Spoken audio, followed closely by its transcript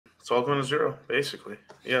all going to zero, basically.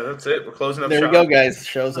 Yeah, that's it. We're closing up There shop. we go, guys.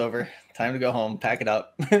 Show's over. Time to go home. Pack it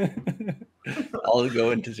up. All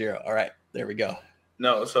go into zero. All right, there we go.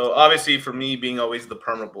 No, so obviously for me being always the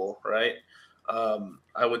perma bull, right?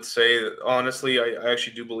 I would say that honestly, I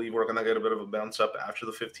actually do believe we're going to get a bit of a bounce up after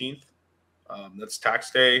the 15th. That's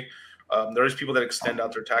tax day. There's people that extend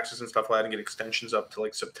out their taxes and stuff like that and get extensions up to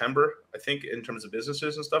like September, I think, in terms of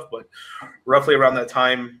businesses and stuff. But roughly around that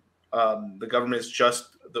time, the government is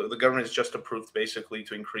just approved basically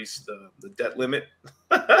to increase the debt limit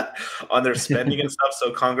on their spending and stuff.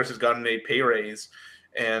 So Congress has gotten a pay raise,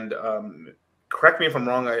 and correct me if I'm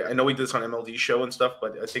wrong. I know we did this on MLD show and stuff,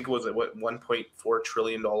 but I think it was a $1.4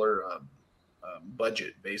 trillion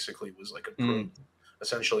budget basically was like approved.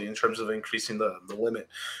 Essentially, in terms of increasing the limit.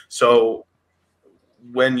 So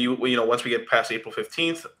when once we get past April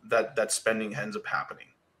 15th, that spending ends up happening,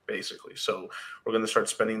 basically. So we're going to start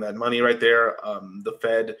spending that money right there. The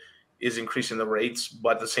Fed is increasing the rates,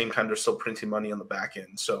 but at the same time, they're still printing money on the back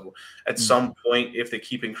end. So at some point, if they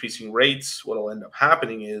keep increasing rates, what will end up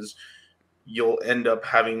happening is you'll end up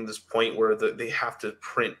having this point where they have to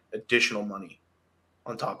print additional money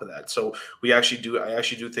on top of that. So I actually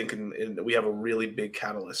do think we have a really big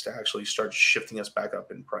catalyst to actually start shifting us back up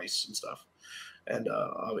in price and stuff. And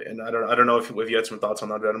I don't know if you had some thoughts on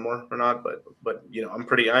that anymore or not, but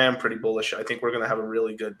I am pretty bullish. I think we're going to have a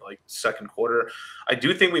really good second quarter. I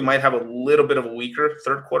do think we might have a little bit of a weaker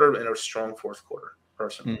third quarter and a strong fourth quarter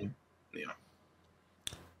personally.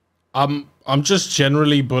 I'm just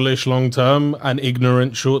generally bullish long term and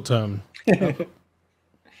ignorant short term. I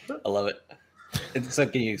love it. So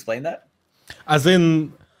can you explain that? As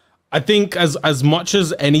in, I think as much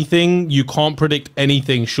as anything, you can't predict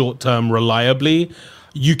anything short term reliably.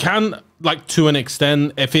 You can, to an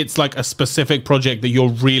extent, if it's a specific project that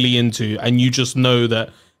you're really into and you just know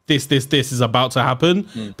that this is about to happen.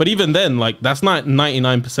 But even then, that's not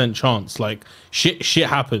 99% chance. Shit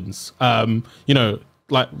happens.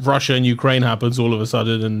 Russia and Ukraine happens all of a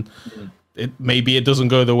sudden, and maybe it doesn't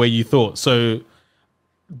go the way you thought. So.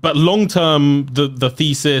 But long term, the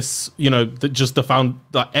thesis,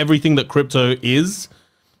 everything that crypto is,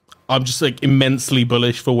 I'm just immensely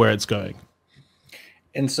bullish for where it's going.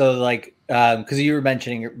 And so because you were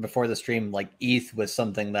mentioning before the stream, ETH was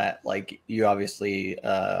something that you obviously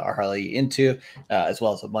are highly into, as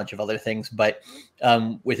well as a bunch of other things. But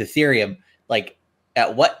with Ethereum,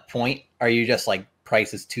 at what point are you just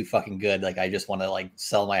price is too fucking good? I just want to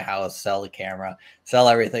sell my house, sell the camera, sell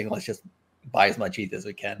everything. Let's just buy as much ETH as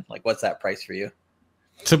we can. What's that price for you?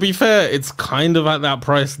 To be fair, it's kind of at that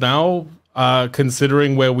price now,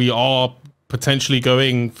 considering where we are potentially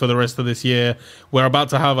going for the rest of this year. We're about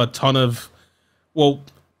to have a ton of,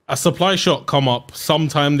 a supply shock come up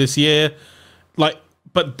sometime this year.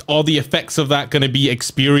 But are the effects of that going to be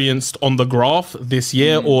experienced on the graph this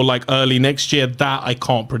year or early next year? That I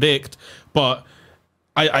can't predict. But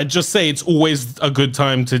I just say it's always a good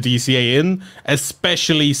time to DCA in,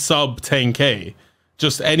 especially sub 10K.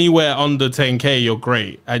 Just anywhere under 10K, you're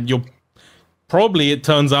great. And you're probably, it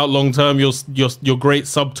turns out long term, you're great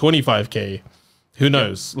sub 25K. Who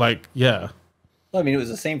knows? Yeah. Well, I mean, it was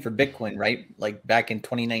the same for Bitcoin, right? Back in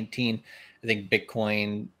 2019, I think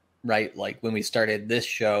Bitcoin, right? When we started this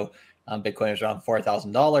show, Bitcoin was around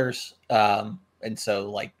 $4,000. And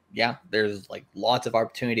so yeah, there's lots of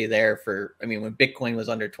opportunity there when Bitcoin was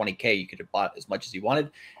under 20K, you could have bought as much as you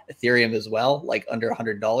wanted. Ethereum as well, under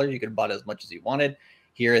 $100, you could have bought as much as you wanted.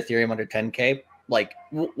 Here, Ethereum under 10K,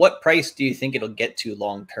 what price do you think it'll get to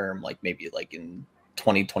long term? Maybe in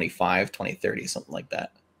 2025, 2030, something like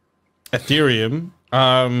that. Ethereum,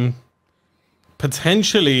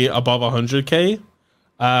 potentially above 100K.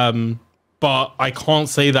 But I can't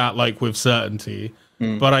say that with certainty.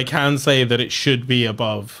 But I can say that it should be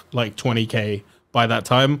above 20K by that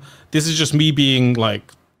time. This is just me being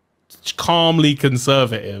calmly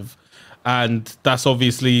conservative, and that's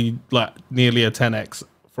obviously nearly a 10x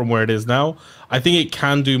from where it is now. I think it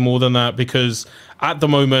can do more than that because at the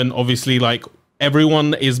moment, obviously,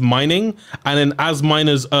 everyone is mining, and then as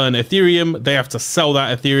miners earn Ethereum, they have to sell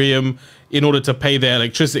that Ethereum in order to pay their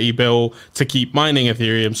electricity bill to keep mining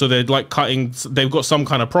Ethereum. So they're they've got some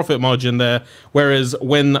kind of profit margin there. Whereas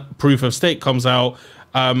when proof of stake comes out,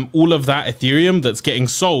 all of that Ethereum that's getting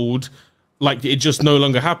sold, it just no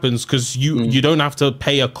longer happens because you don't have to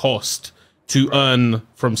pay a cost to earn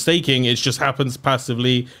from staking. It just happens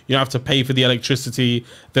passively. You don't have to pay for the electricity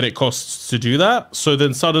that it costs to do that. So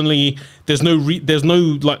then suddenly there's no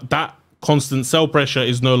that constant sell pressure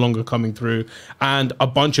is no longer coming through, and a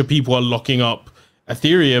bunch of people are locking up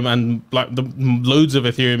Ethereum, and like the loads of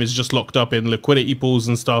Ethereum is just locked up in liquidity pools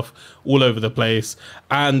and stuff all over the place,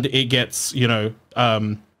 and it gets, you know,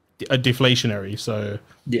 a deflationary. So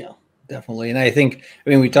yeah, definitely. And I think, I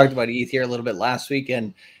mean, we talked about ETH here a little bit last week,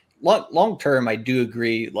 and long term, I do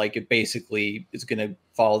agree. Like, it basically is going to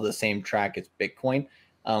follow the same track as Bitcoin,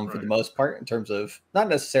 for the most part, in terms of not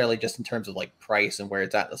necessarily just in terms of like price and where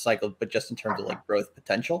it's at in the cycle, but just in terms of like growth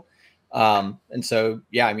potential. And so,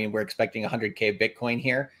 yeah, I mean, we're expecting 100K Bitcoin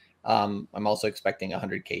here. I'm also expecting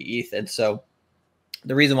 100K ETH. And so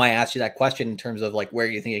the reason why I asked you that question in terms of like where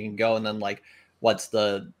you think it can go, and then like what's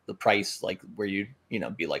the price, like where you know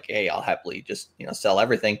be like, hey, I'll happily just, you know, sell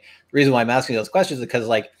everything. The reason why I'm asking those questions is because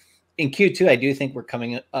like in Q2, I do think we're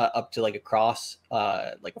coming up to like a cross,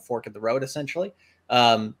 like a fork of the road, essentially.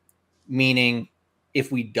 Meaning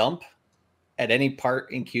if we dump at any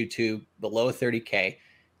part in Q2 below 30K,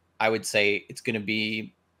 I would say it's going to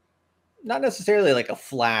be not necessarily like a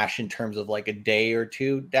flash in terms of like a day or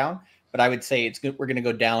two down, but I would say it's good. We're going to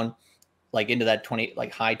go down like into that 20,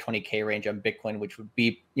 like high 20K range on Bitcoin, which would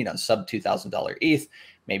be, you know, sub $2,000 ETH,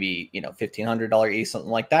 maybe, you know, $1,500 ETH,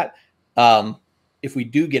 something like that. If we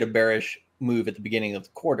do get a bearish move at the beginning of the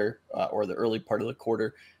quarter, or the early part of the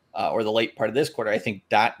quarter, or the late part of this quarter, I think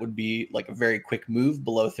that would be like a very quick move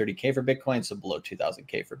below 30K for Bitcoin. So below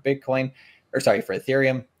 2000K for Bitcoin, or sorry, for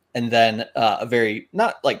Ethereum. And then a very,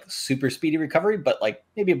 not like super speedy recovery, but like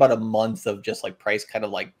maybe about a month of just like price kind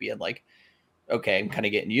of like being like, okay, I'm kind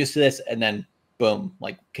of getting used to this. And then boom,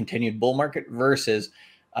 like continued bull market versus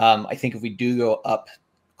I think if we do go up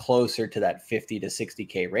closer to that 50 to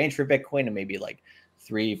 60K range for Bitcoin, and maybe like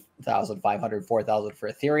 3,500, 4,000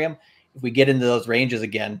 for Ethereum, if we get into those ranges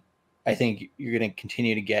again, I think you're going to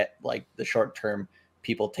continue to get like the short-term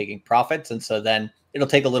people taking profits. And so then it'll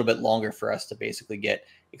take a little bit longer for us to basically get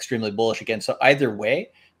extremely bullish again. So either way,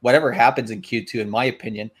 whatever happens in Q2, in my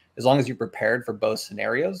opinion, as long as you're prepared for both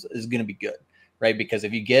scenarios, is going to be good, right? Because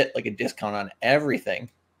if you get like a discount on everything,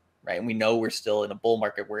 right, and we know we're still in a bull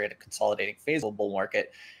market, we're in a consolidating phase of a bull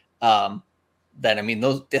market, then I mean,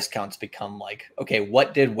 those discounts become like, okay,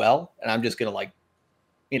 what did well? And I'm just going to like,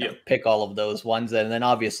 you know, pick all of those ones, and then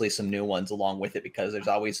obviously some new ones along with it, because there's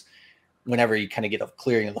always, whenever you kind of get a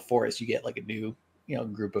clearing of the forest, you get like a new, you know,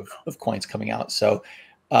 group of coins coming out. So,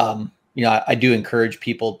 you know, I do encourage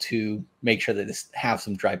people to make sure that they have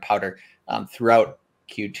some dry powder throughout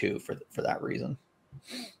Q2 for that reason.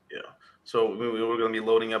 Yeah. So we're going to be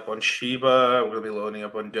loading up on Shiba. We're going to be loading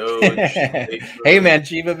up on Doge. Hey, man,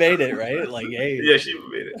 Shiba made it, right? Like, hey. Yeah, Shiba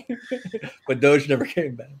made it. But Doge never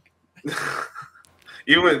came back.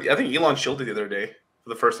 Even with, I think Elon shielded the other day for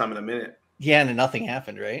the first time in a minute. Yeah, and nothing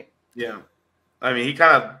happened, right? Yeah. I mean, he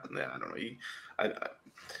kind of, I don't know.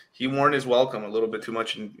 He worn his welcome a little bit too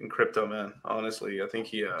much in crypto, man. Honestly, I think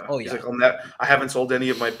he's like, on that, I haven't sold any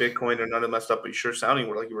of my Bitcoin or none of my stuff, but you're sure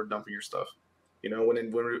sounding like you were dumping your stuff. You know, when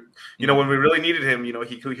we really needed him, you know,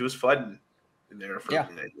 he was flooding in there for a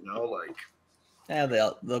minute, you know, like. Yeah,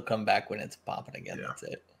 they'll come back when it's popping again. Yeah. That's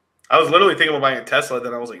it. I was literally thinking about buying a Tesla,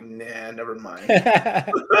 then I was like, nah, never mind.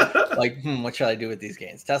 Like, what should I do with these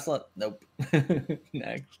gains? Tesla? Nope.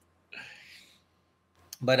 Next.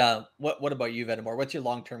 But what about you, Venomore? What's your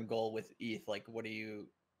long-term goal with ETH? Like, what do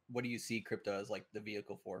you see crypto as like the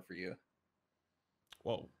vehicle for you?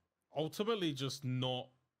 Well, ultimately, just not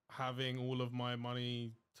having all of my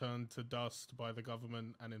money turned to dust by the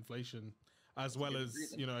government and inflation, as well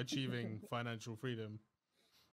as, you know, achieving financial freedom.